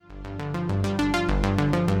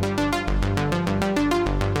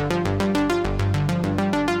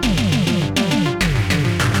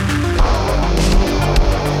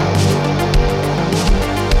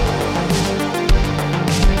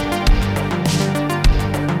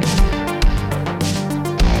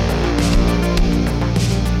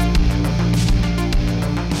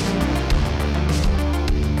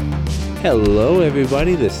Hello,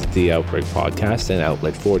 everybody. This is the Outbreak Podcast, an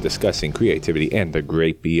outlet for discussing creativity and the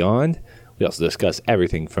great beyond. We also discuss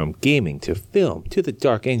everything from gaming to film to the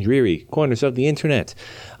dark and dreary corners of the internet.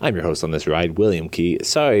 I'm your host on this ride, William Key.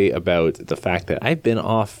 Sorry about the fact that I've been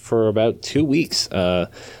off for about 2 weeks.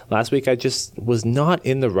 Last week, I just was not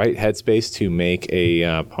in the right headspace to make a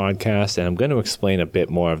podcast, and I'm going to explain a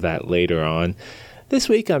bit more of that later on. This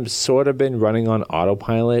week, I've sort of been running on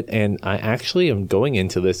autopilot, and I actually am going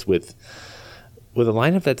into this with a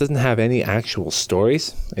lineup that doesn't have any actual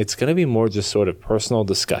stories. It's going to be more just sort of personal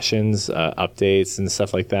discussions, updates, and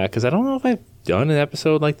stuff like that, because I don't know if I've done an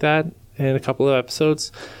episode like that in a couple of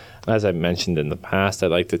episodes. As I mentioned in the past, I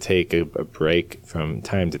like to take a break from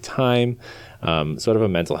time to time, sort of a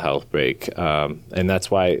mental health break, and that's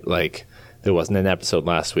why, there wasn't an episode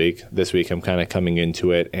last week. This week, I'm kind of coming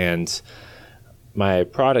into it, and my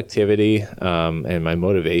productivity and my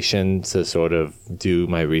motivation to sort of do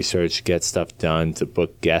my research, get stuff done, to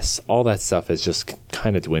book guests, all that stuff has just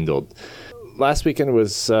kind of dwindled. Last weekend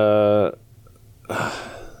was, it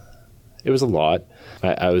was a lot.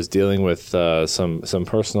 I was dealing with some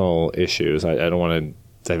personal issues. I don't want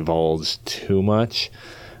to divulge too much,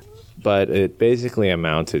 but it basically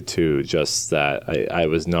amounted to just that I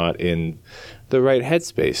was not in the right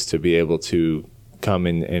headspace to be able to come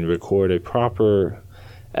in and record a proper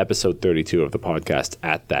episode 32 of the podcast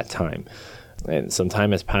at that time. And some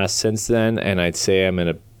time has passed since then, and I'd say I'm in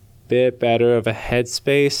a bit better of a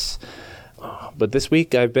headspace. But this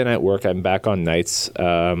week I've been at work. I'm back on nights.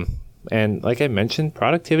 And like I mentioned,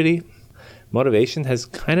 productivity, motivation has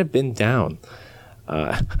kind of been down.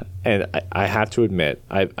 And I have to admit,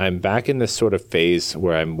 I'm back in this sort of phase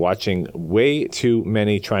where I'm watching way too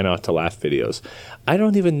many try not to laugh videos. I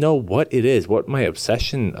don't even know what it is, what my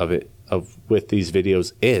obsession with these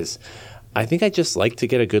videos is. I think I just like to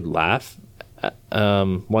get a good laugh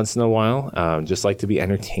once in a while, just like to be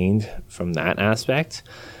entertained from that aspect.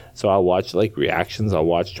 So I'll watch reactions, I'll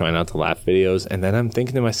watch try not to laugh videos, and then I'm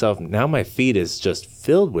thinking to myself, now my feed is just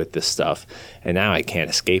filled with this stuff, and now I can't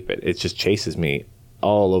escape it. It just chases me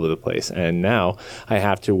all over the place. And now I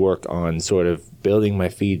have to work on sort of building my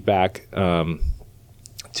feedback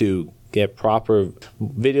to get proper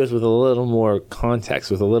videos with a little more context,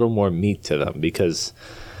 with a little more meat to them, because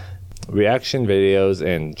reaction videos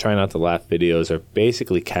and try not to laugh videos are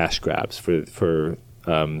basically cash grabs for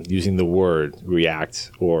using the word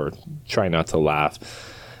react or try not to laugh.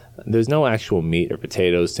 There's no actual meat or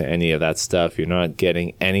potatoes to any of that stuff. You're not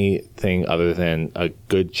getting anything other than a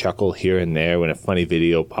good chuckle here and there when a funny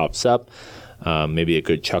video pops up. Maybe a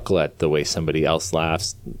good chuckle at the way somebody else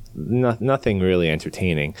laughs. Nothing really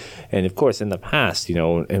entertaining. And of course, in the past,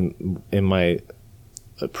 in my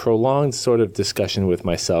prolonged sort of discussion with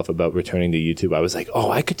myself about returning to YouTube, I was like,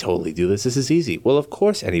 oh, I could totally do this. This is easy. Well, of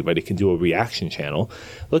course, anybody can do a reaction channel.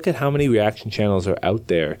 Look at how many reaction channels are out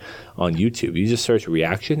there on YouTube. You just search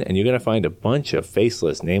reaction and you're going to find a bunch of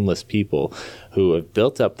faceless, nameless people who have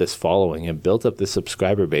built up this following and built up this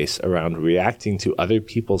subscriber base around reacting to other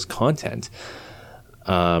people's content.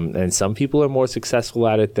 And some people are more successful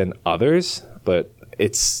at it than others, but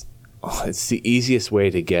it's the easiest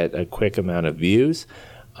way to get a quick amount of views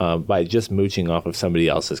by just mooching off of somebody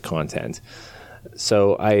else's content.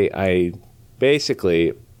 So I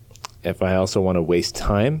basically, if I also want to waste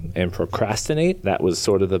time and procrastinate, that was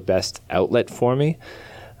sort of the best outlet for me.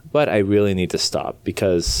 But I really need to stop,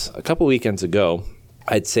 because a couple weekends ago,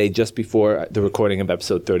 I'd say just before the recording of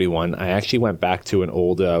episode 31, I actually went back to an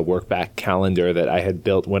old work back calendar that I had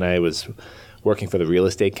built when I was working for the Real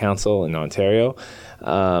Estate Council in Ontario.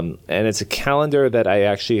 And it's a calendar that I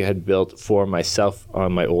actually had built for myself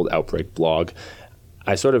on my old Outbreak blog.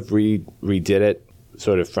 I sort of redid it,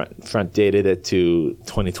 sort of front dated it to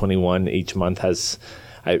 2021. Each month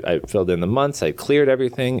I filled in the months, I cleared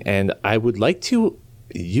everything, and I would like to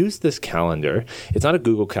use this calendar. It's not a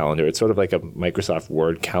Google calendar. It's sort of like a Microsoft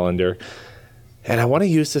Word calendar. And I want to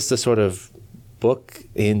use this to sort of book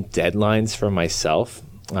in deadlines for myself.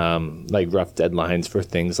 Like rough deadlines for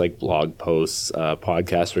things like blog posts,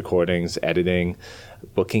 podcast recordings, editing,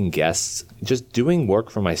 booking guests, just doing work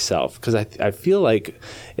for myself. Because I feel like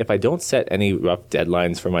if I don't set any rough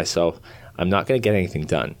deadlines for myself, I'm not going to get anything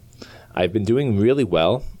done. I've been doing really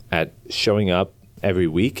well at showing up every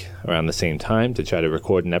week around the same time to try to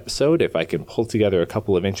record an episode. If I can pull together a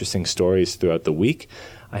couple of interesting stories throughout the week,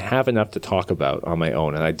 I have enough to talk about on my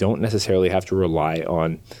own, and I don't necessarily have to rely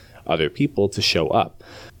on other people to show up.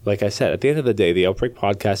 Like I said, at the end of the day, the Outbreak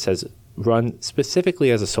Podcast has run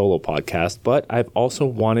specifically as a solo podcast, but I've also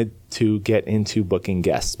wanted to get into booking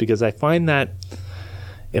guests, because I find that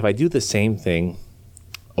if I do the same thing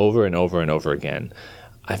over and over and over again,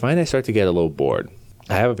 I find I start to get a little bored.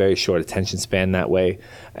 I have a very short attention span that way,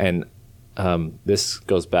 and this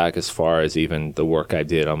goes back as far as even the work I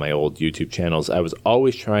did on my old YouTube channels. I was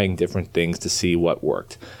always trying different things to see what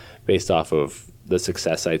worked based off of the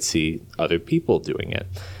success I'd see other people doing it.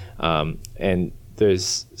 And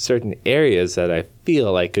there's certain areas that I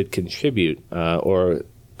feel I could contribute or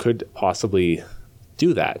could possibly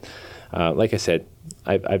do that. Like I said,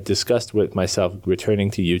 I've discussed with myself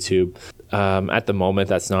returning to YouTube. At the moment,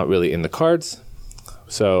 that's not really in the cards.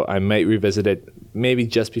 So I might revisit it maybe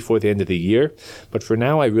just before the end of the year. But for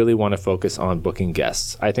now, I really want to focus on booking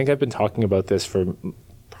guests. I think I've been talking about this for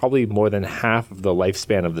probably more than half of the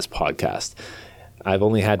lifespan of this podcast. I've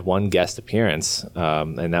only had one guest appearance,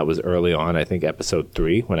 and that was early on, I think episode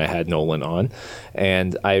 3, when I had Nolan on.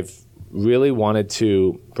 And I've really wanted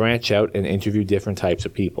to branch out and interview different types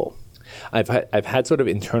of people. I've had sort of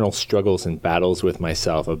internal struggles and battles with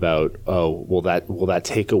myself about, will that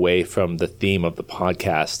take away from the theme of the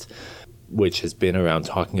podcast, which has been around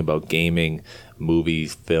talking about gaming,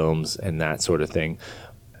 movies, films, and that sort of thing.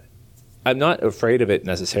 I'm not afraid of it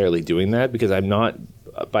necessarily doing that, because I'm not,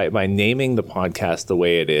 by naming the podcast the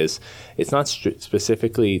way it is, it's not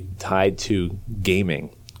specifically tied to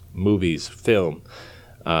gaming, movies, film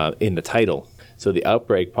in the title. So the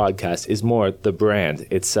Outbreak podcast is more the brand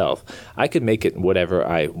itself. I could make it whatever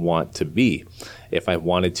I want to be. If I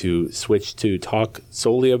wanted to switch to talk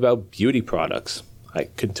solely about beauty products, I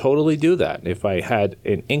could totally do that if I had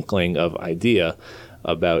an inkling of idea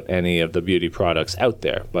about any of the beauty products out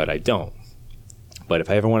there, but I don't. But if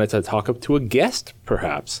I ever wanted to talk up to a guest,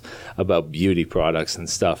 perhaps, about beauty products and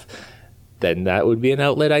stuff, then that would be an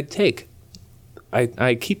outlet I'd take.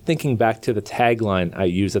 I keep thinking back to the tagline I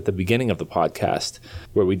used at the beginning of the podcast,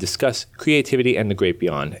 where we discuss creativity and the great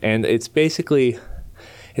beyond. And it's basically,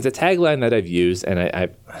 it's a tagline that I've used, and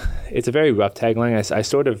it's a very rough tagline. I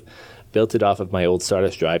sort of built it off of my old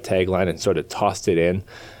Stardust Drive tagline and sort of tossed it in,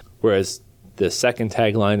 whereas the second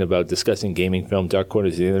tagline about discussing gaming, film, dark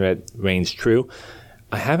corners of the internet reigns true.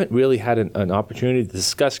 I haven't really had an opportunity to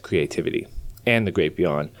discuss creativity and the great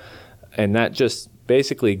beyond. And that just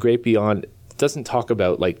basically, great beyond doesn't talk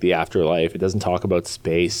about like the afterlife. It doesn't talk about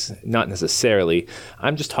space, not necessarily.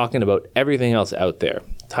 I'm just talking about everything else out there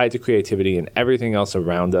tied to creativity and everything else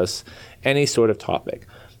around us, any sort of topic.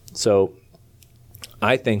 So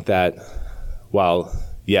I think that while,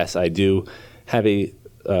 yes, I do have a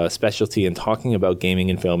specialty in talking about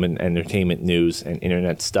gaming and film and entertainment news and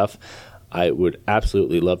internet stuff, I would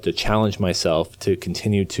absolutely love to challenge myself to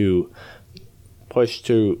continue to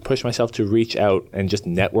push myself to reach out and just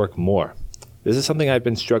network more. This is something I've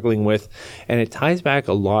been struggling with, and it ties back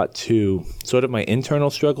a lot to sort of my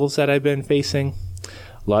internal struggles that I've been facing,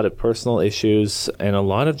 a lot of personal issues, and a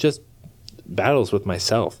lot of just battles with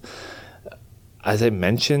myself. As I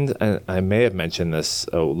mentioned, and I may have mentioned this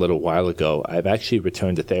a little while ago, I've actually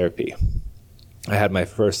returned to therapy. I had my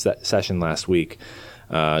first session last week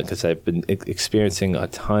because I've been experiencing a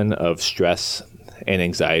ton of stress and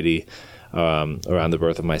anxiety around the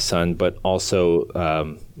birth of my son, but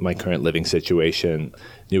also my current living situation,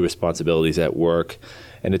 new responsibilities at work.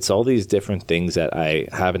 And it's all these different things that I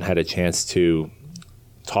haven't had a chance to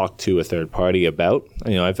talk to a third party about.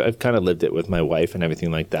 You know, I've kind of lived it with my wife and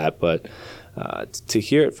everything like that, but to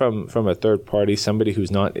hear it from a third party, somebody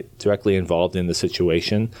who's not directly involved in the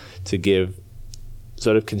situation, to give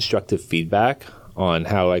sort of constructive feedback on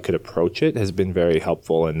how I could approach it has been very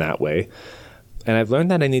helpful in that way. And I've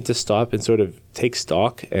learned that I need to stop and sort of take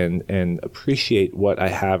stock and appreciate what I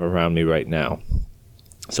have around me right now.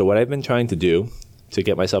 So what I've been trying to do to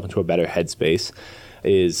get myself into a better headspace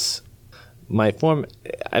is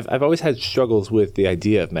I've always had struggles with the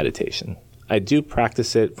idea of meditation. I do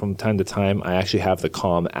practice it from time to time. I actually have the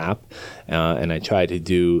Calm app, and I try to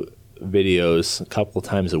do videos a couple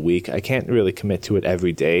times a week. I can't really commit to it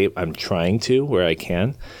every day. I'm trying to where I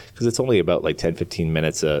can, because it's only about like 10-15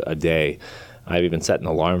 minutes a day. I've even set an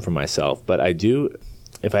alarm for myself. But I do,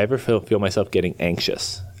 if I ever feel myself getting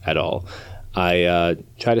anxious at all, I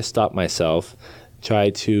try to stop myself, try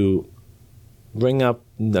to bring up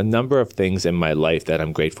a number of things in my life that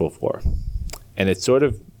I'm grateful for. And it sort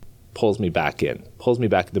of pulls me back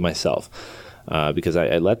into myself, because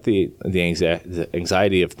I let the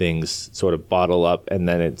anxiety of things sort of bottle up, and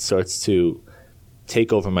then it starts to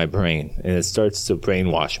take over my brain, and it starts to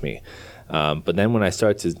brainwash me. But then when I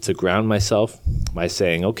start to ground myself by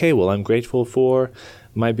saying, okay, well, I'm grateful for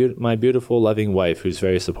my beautiful, loving wife, who's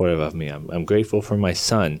very supportive of me. I'm grateful for my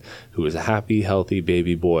son, who is a happy, healthy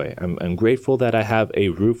baby boy. I'm grateful that I have a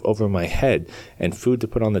roof over my head and food to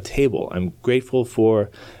put on the table. I'm grateful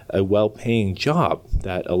for a well-paying job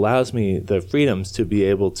that allows me the freedoms to be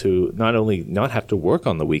able to not only not have to work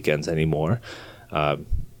on the weekends anymore,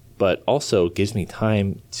 but also gives me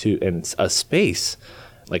time and a space,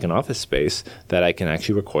 like an office space, that I can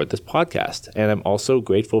actually record this podcast. And I'm also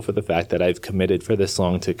grateful for the fact that I've committed for this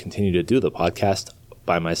long to continue to do the podcast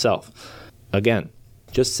by myself. Again,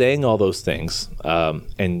 just saying all those things, and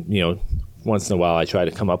once in a while I try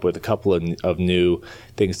to come up with a couple of new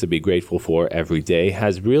things to be grateful for every day,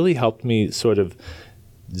 has really helped me sort of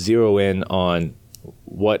zero in on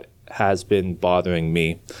what has been bothering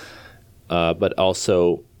me, but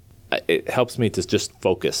also it helps me to just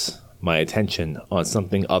focus my attention on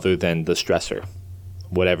something other than the stressor,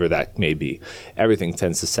 whatever that may be. Everything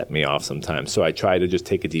tends to set me off sometimes, so I try to just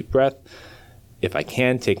take a deep breath. If I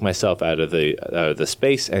can, take myself out of the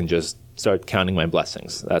space and just start counting my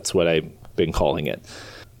blessings. That's what I've been calling it.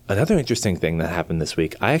 Another interesting thing that happened this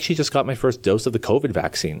week, I actually just got my first dose of the COVID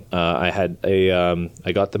vaccine. I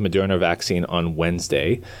got the Moderna vaccine on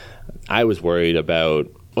Wednesday. I was worried about,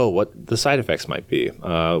 what the side effects might be.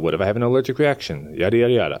 What if I have an allergic reaction? Yada,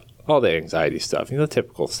 yada, yada. All the anxiety stuff, the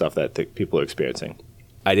typical stuff that people are experiencing.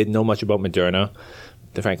 I didn't know much about Moderna.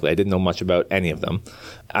 Frankly, I didn't know much about any of them.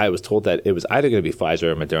 I was told that it was either going to be Pfizer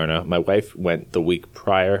or Moderna. My wife went the week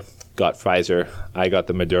prior, got Pfizer. I got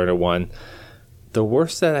the Moderna one. The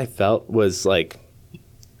worst that I felt was like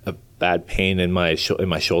a bad pain in my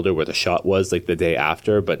shoulder where the shot was like the day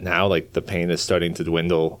after, but now like the pain is starting to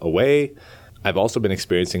dwindle away. I've also been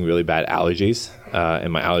experiencing really bad allergies,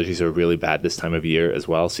 and my allergies are really bad this time of year as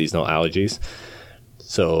well, seasonal allergies.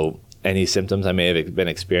 So any symptoms I may have been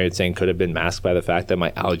experiencing could have been masked by the fact that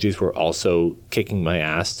my allergies were also kicking my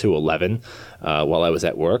ass to 11 while I was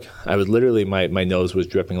at work. I was literally, my nose was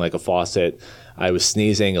dripping like a faucet. I was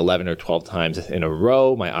sneezing 11 or 12 times in a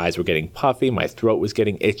row. My eyes were getting puffy. My throat was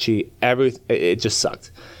getting itchy. It just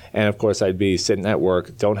sucked. And of course, I'd be sitting at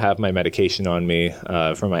work, don't have my medication on me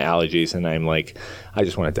for my allergies, and I'm like, I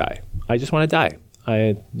just want to die. I just want to die.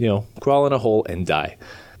 Crawl in a hole and die.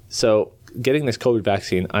 So getting this COVID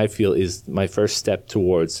vaccine, I feel, is my first step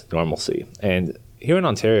towards normalcy. And here in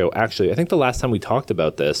Ontario, actually, I think the last time we talked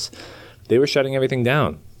about this, they were shutting everything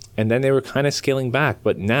down. And then they were kind of scaling back.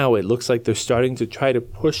 But now it looks like they're starting to try to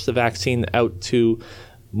push the vaccine out to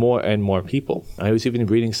more and more people. I was even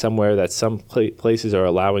reading somewhere that some places are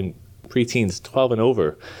allowing preteens 12 and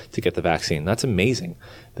over to get the vaccine. That's amazing.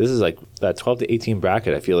 This is like that 12 to 18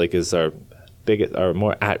 bracket, I feel like, is our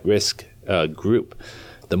more at-risk group.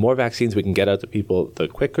 The more vaccines we can get out to people, the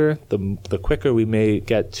quicker we may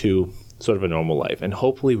get to sort of a normal life and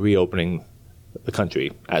hopefully reopening the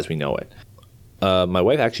country as we know it. My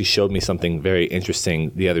wife actually showed me something very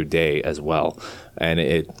interesting the other day as well, and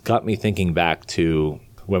it got me thinking back to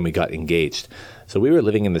when we got engaged. So we were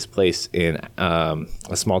living in this place in a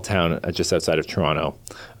small town just outside of Toronto.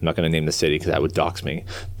 I'm not going to name the city because that would dox me.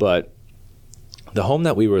 But the home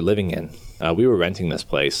that we were living in, we were renting this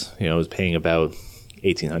place. It was paying about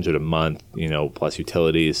 $1,800 a month, plus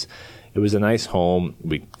utilities. It was a nice home.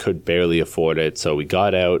 We could barely afford it. So we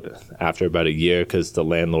got out after about a year because the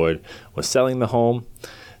landlord was selling the home.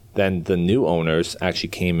 Then the new owners actually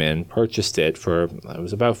came in, purchased it for, it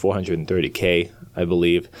was about $430K, I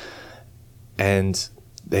believe. And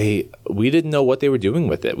we didn't know what they were doing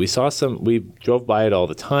with it. We drove by it all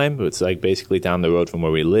the time. It's like basically down the road from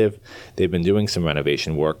where we live. They've been doing some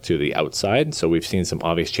renovation work to the outside. So we've seen some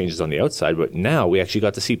obvious changes on the outside, but now we actually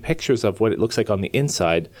got to see pictures of what it looks like on the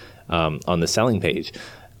inside on the selling page.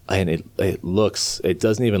 And it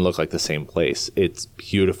doesn't even look like the same place. It's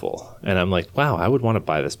beautiful. And I'm like, wow, I would want to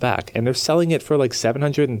buy this back. And they're selling it for like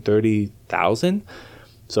 $730,000.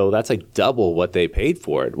 So that's like double what they paid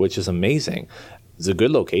for it, which is amazing. It's a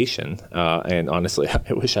good location. And honestly,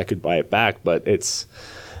 I wish I could buy it back, but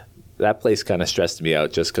that place kind of stressed me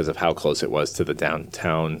out just because of how close it was to the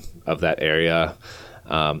downtown of that area.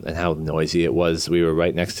 And how noisy it was. We were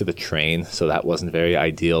right next to the train, so that wasn't very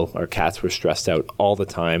ideal. Our cats were stressed out all the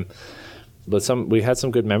time. But we had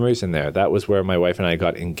some good memories in there. That was where my wife and I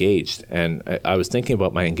got engaged. And I was thinking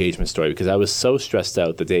about my engagement story because I was so stressed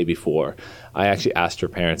out the day before. I actually asked her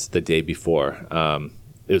parents the day before. I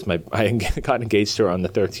got engaged to her on the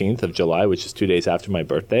 13th of July, which is 2 days after my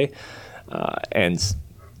birthday. And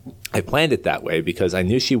I planned it that way because I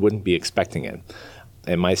knew she wouldn't be expecting it.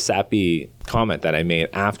 And my sappy comment that I made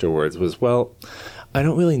afterwards was, well, I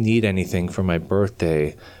don't really need anything for my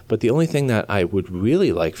birthday, but the only thing that I would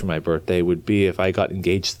really like for my birthday would be if I got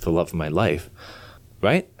engaged to the love of my life.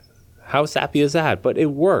 right? How sappy is that? But it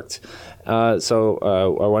worked. So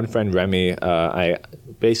our one friend Remy, I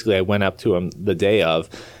went up to him the day of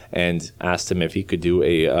and asked him if he could do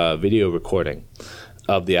a video recording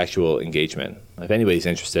of the actual engagement. If anybody's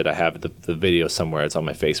interested, I have the video somewhere. It's on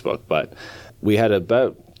my Facebook. But we had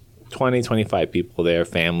about 20, 25 people there,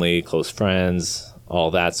 family, close friends,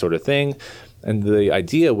 all that sort of thing. And the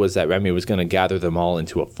idea was that Remy was going to gather them all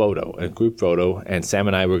into a group photo, and Sam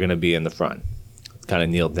and I were going to be in the front, kind of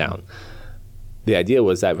kneeled down. The idea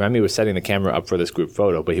was that Remy was setting the camera up for this group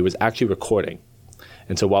photo, but he was actually recording.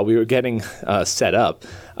 And so while we were getting set up,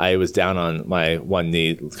 I was down on my one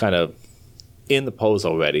knee, kind of in the pose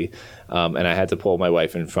already, and I had to pull my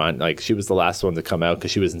wife in front. Like, she was the last one to come out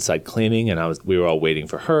because she was inside cleaning, and we were all waiting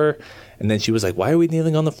for her. And then she was like, "Why are we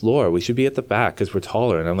kneeling on the floor? We should be at the back because we're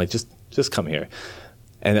taller." And I'm like, just come here.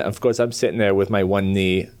 And of course, I'm sitting there with my one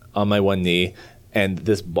knee, and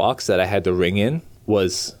this box that I had to ring in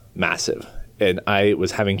was massive. And I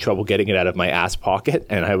was having trouble getting it out of my ass pocket,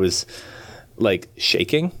 and I was like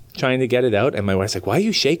shaking trying to get it out. And my wife's like, "Why are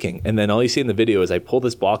you shaking?" And then all you see in the video is I pull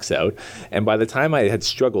this box out, and by the time I had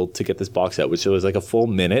struggled to get this box out, which was like a full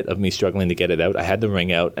minute of me struggling to get it out, I had the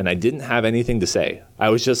ring out, and I didn't have anything to say. I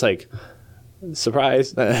was just like,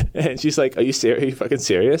 "Surprise." And she's like, "Are you serious? Are you fucking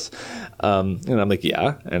serious?" And I'm like,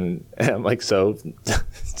 "Yeah." And I'm like, "So,"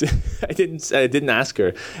 I didn't ask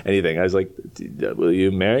her anything. I was like, "Will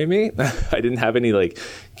you marry me?" I didn't have any like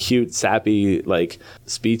cute, sappy like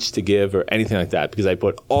speech to give or anything like that, because I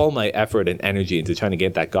put all my effort and energy into trying to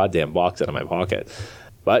get that goddamn box out of my pocket.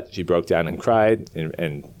 But she broke down and cried,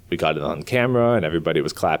 and we got it on camera, and everybody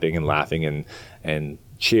was clapping and laughing and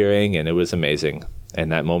cheering, and it was amazing.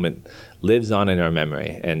 And that moment lives on in our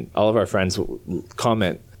memory. And all of our friends would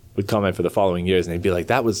comment for the following years, and they'd be like,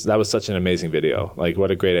 that was such an amazing video. Like, what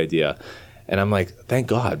a great idea. And I'm like, thank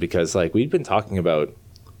God, because like we'd been talking about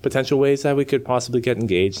potential ways that we could possibly get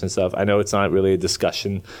engaged and stuff. I know it's not really a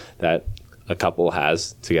discussion that a couple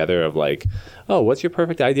has together of like, oh, what's your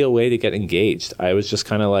perfect ideal way to get engaged? I was just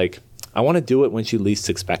kind of like, I want to do it when she least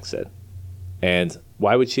expects it. And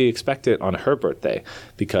why would she expect it on her birthday?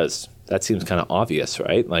 Because that seems kind of obvious,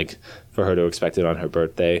 right? Like, for her to expect it on her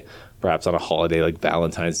birthday, perhaps on a holiday like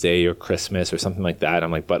Valentine's Day or Christmas or something like that.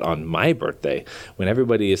 I'm like, but on my birthday, when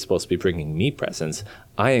everybody is supposed to be bringing me presents,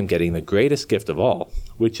 I am getting the greatest gift of all,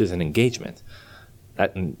 which is an engagement.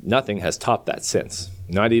 That nothing has topped that since.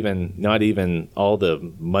 Not even all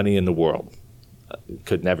the money in the world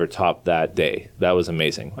could never top that day. That was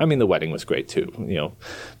amazing. I mean, the wedding was great too,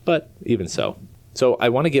 but even so. So I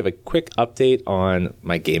want to give a quick update on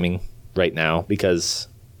my gaming right now, because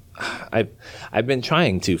I've been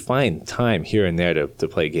trying to find time here and there to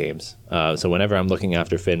play games. So whenever I'm looking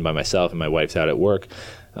after Finn by myself and my wife's out at work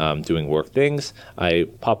doing work things, I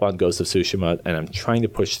pop on Ghost of Tsushima and I'm trying to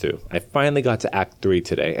push through. I finally got to Act 3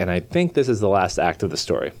 today, and I think this is the last act of the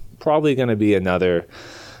story. Probably going to be another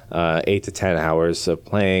 8 to 10 hours of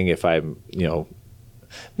playing if I'm,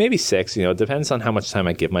 maybe 6, it depends on how much time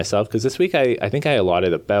I give myself, because this week I think I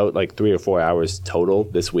allotted about like 3 or 4 hours total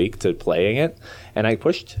this week to playing it, and I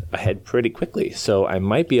pushed ahead pretty quickly, so I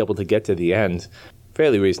might be able to get to the end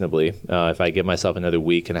fairly reasonably if I give myself another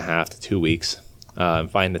week and a half to 2 weeks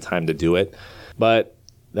and find the time to do it. But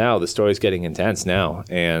now the story's getting intense now,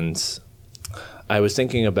 and I was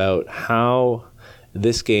thinking about how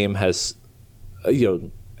this game has,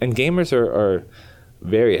 and gamers are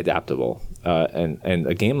very adaptable. And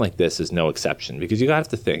a game like this is no exception, because you have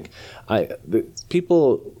to think,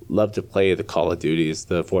 people love to play the Call of Duties,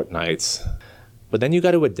 the Fortnites, but then you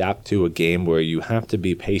got to adapt to a game where you have to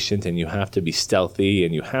be patient and you have to be stealthy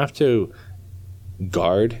and you have to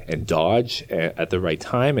guard and dodge at the right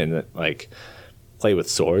time and like play with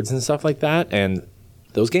swords and stuff like that. And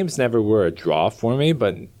those games never were a draw for me,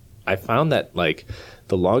 but I found that like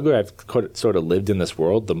the longer I've sort of lived in this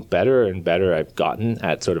world, the better and better I've gotten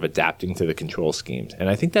at sort of adapting to the control schemes. And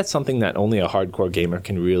I think that's something that only a hardcore gamer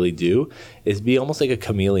can really do, is be almost like a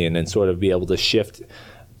chameleon and sort of be able to shift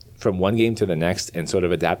from one game to the next and sort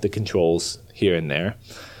of adapt the controls here and there.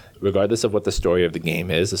 Regardless of what the story of the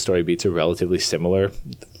game is, the story beats are relatively similar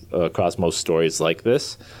across most stories like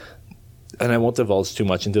this. And I won't divulge too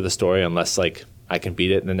much into the story unless like I can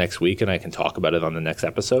beat it in the next week and I can talk about it on the next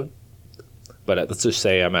episode. But let's just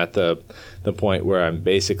say I'm at the point where I'm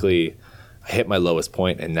basically, I hit my lowest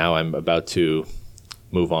point and now I'm about to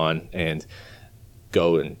move on and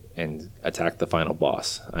go and attack the final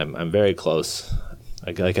boss. I'm very close.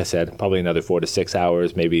 Like I said, probably another 4 to 6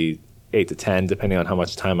 hours, maybe 8 to 10, depending on how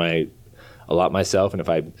much time I allot myself. And if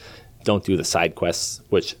I don't do the side quests,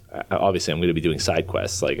 which obviously I'm going to be doing side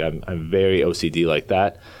quests. Like I'm very OCD like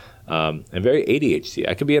that. And very ADHD.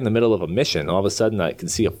 I could be in the middle of a mission. All of a sudden, I can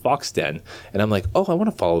see a fox den. And I'm like, oh, I want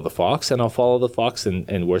to follow the fox. And I'll follow the fox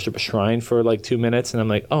and worship a shrine for like 2 minutes. And I'm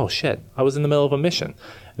like, oh, shit, I was in the middle of a mission.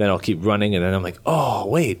 And then I'll keep running. And then I'm like, oh,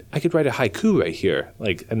 wait, I could write a haiku right here.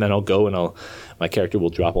 Like, and then I'll go and my character will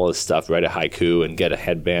drop all this stuff, write a haiku and get a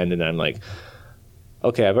headband. And I'm like,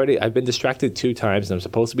 okay, I've been distracted 2 times and I'm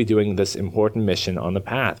supposed to be doing this important mission on the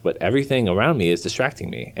path, but everything around me is distracting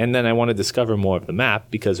me. And then I want to discover more of the map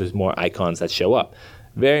because there's more icons that show up.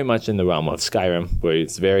 Very much in the realm of Skyrim, where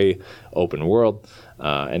it's very open world,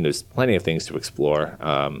 and there's plenty of things to explore.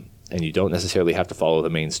 And you don't necessarily have to follow the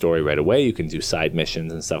main story right away. You can do side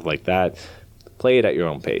missions and stuff like that. Play it at your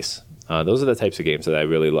own pace. Those are the types of games that I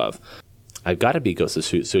really love. I've got to beat Ghost of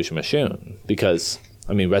Tsushima soon because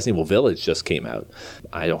Resident Evil Village just came out.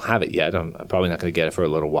 I don't have it yet. I'm probably not going to get it for a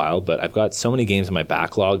little while, but I've got so many games in my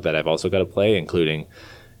backlog that I've also got to play, including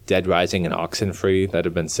Dead Rising and Oxenfree that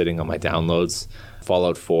have been sitting on my downloads.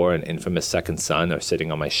 Fallout 4 and Infamous Second Son are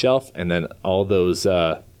sitting on my shelf, and then all those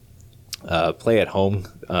play-at-home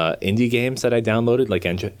indie games that I downloaded, like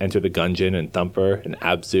Enter the Gungeon and Thumper and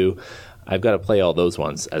Abzu. I've got to play all those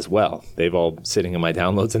ones as well. They've all sitting in my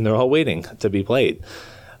downloads, and they're all waiting to be played.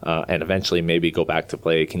 And eventually maybe go back to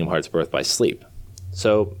play Kingdom Hearts Birth by Sleep.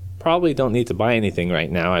 So probably don't need to buy anything right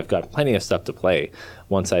now. I've got plenty of stuff to play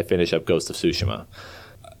once I finish up Ghost of Tsushima.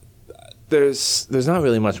 There's not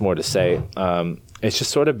really much more to say. It's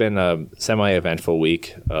just sort of been a semi-eventful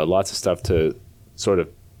week. Lots of stuff to sort of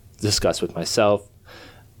discuss with myself.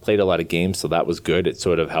 Played a lot of games, so that was good. It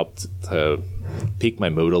sort of helped to peak my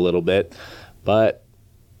mood a little bit. But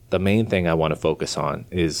the main thing I want to focus on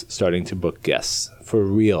is starting to book guests for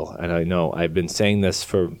real. And I know I've been saying this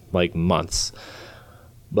for like months,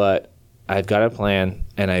 but I've got a plan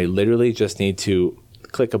and I literally just need to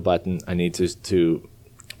click a button. I need to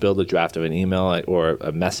build a draft of an email or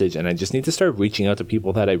a message, and I just need to start reaching out to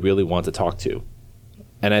people that I really want to talk to.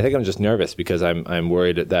 And I think I'm just nervous because I'm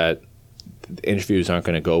worried that the interviews aren't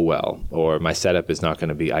going to go well, or my setup is not going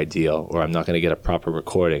to be ideal, or I'm not going to get a proper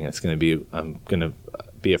recording. I'm going to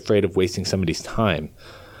be afraid of wasting somebody's time,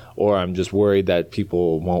 or I'm just worried that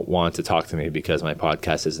people won't want to talk to me because my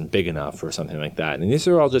podcast isn't big enough or something like that. And these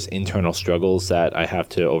are all just internal struggles that I have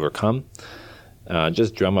to overcome.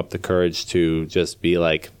 Just drum up the courage to just be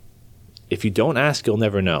like, if you don't ask, you'll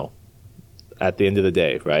never know at the end of the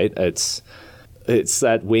day, right? It's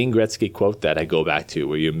that Wayne Gretzky quote that I go back to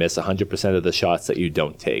where you miss 100% of the shots that you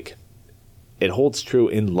don't take. It holds true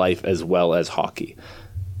in life as well as hockey.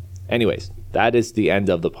 Anyways, that is the end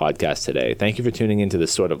of the podcast today. Thank you for tuning into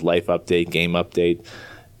this sort of life update, game update,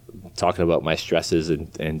 talking about my stresses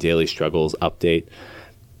and daily struggles update.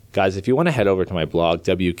 Guys, if you want to head over to my blog,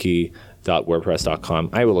 wkey.wordpress.com,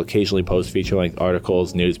 I will occasionally post feature-length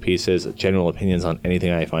articles, news pieces, general opinions on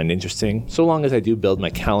anything I find interesting. So long as I do build my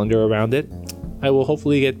calendar around it, I will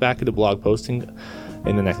hopefully get back into blog posting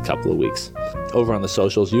in the next couple of weeks. Over on the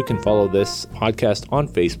socials, you can follow this podcast on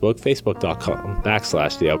Facebook,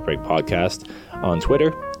 facebook.com/The Outbreak Podcast. On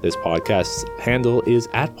Twitter, this podcast's handle is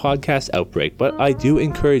 @PodcastOutbreak, but I do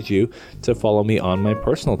encourage you to follow me on my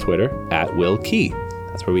personal Twitter, @WillKey.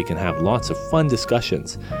 That's where we can have lots of fun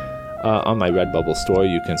discussions. On my Redbubble store,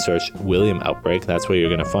 you can search William Outbreak. That's where you're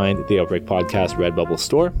going to find the Outbreak Podcast Redbubble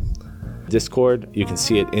store. Discord, you can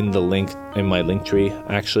see it in the link in my link tree.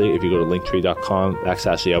 Actually, if you go to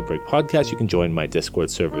linktree.com/The Outbreak Podcast, you can join my Discord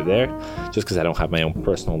server there. Just because I don't have my own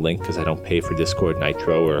personal link, because I don't pay for Discord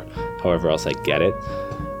Nitro or however else I get it.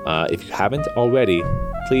 If you haven't already,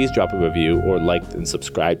 please drop a review or like and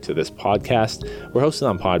subscribe to this podcast. We're hosted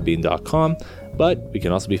on podbean.com, but we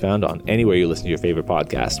can also be found on anywhere you listen to your favorite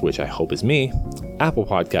podcast, which I hope is me. Apple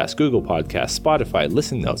Podcasts, Google Podcasts, Spotify,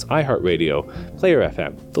 Listen Notes, iHeartRadio, Player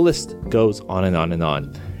FM. The list goes on and on and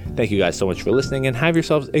on. Thank you guys so much for listening, and have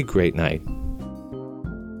yourselves a great night.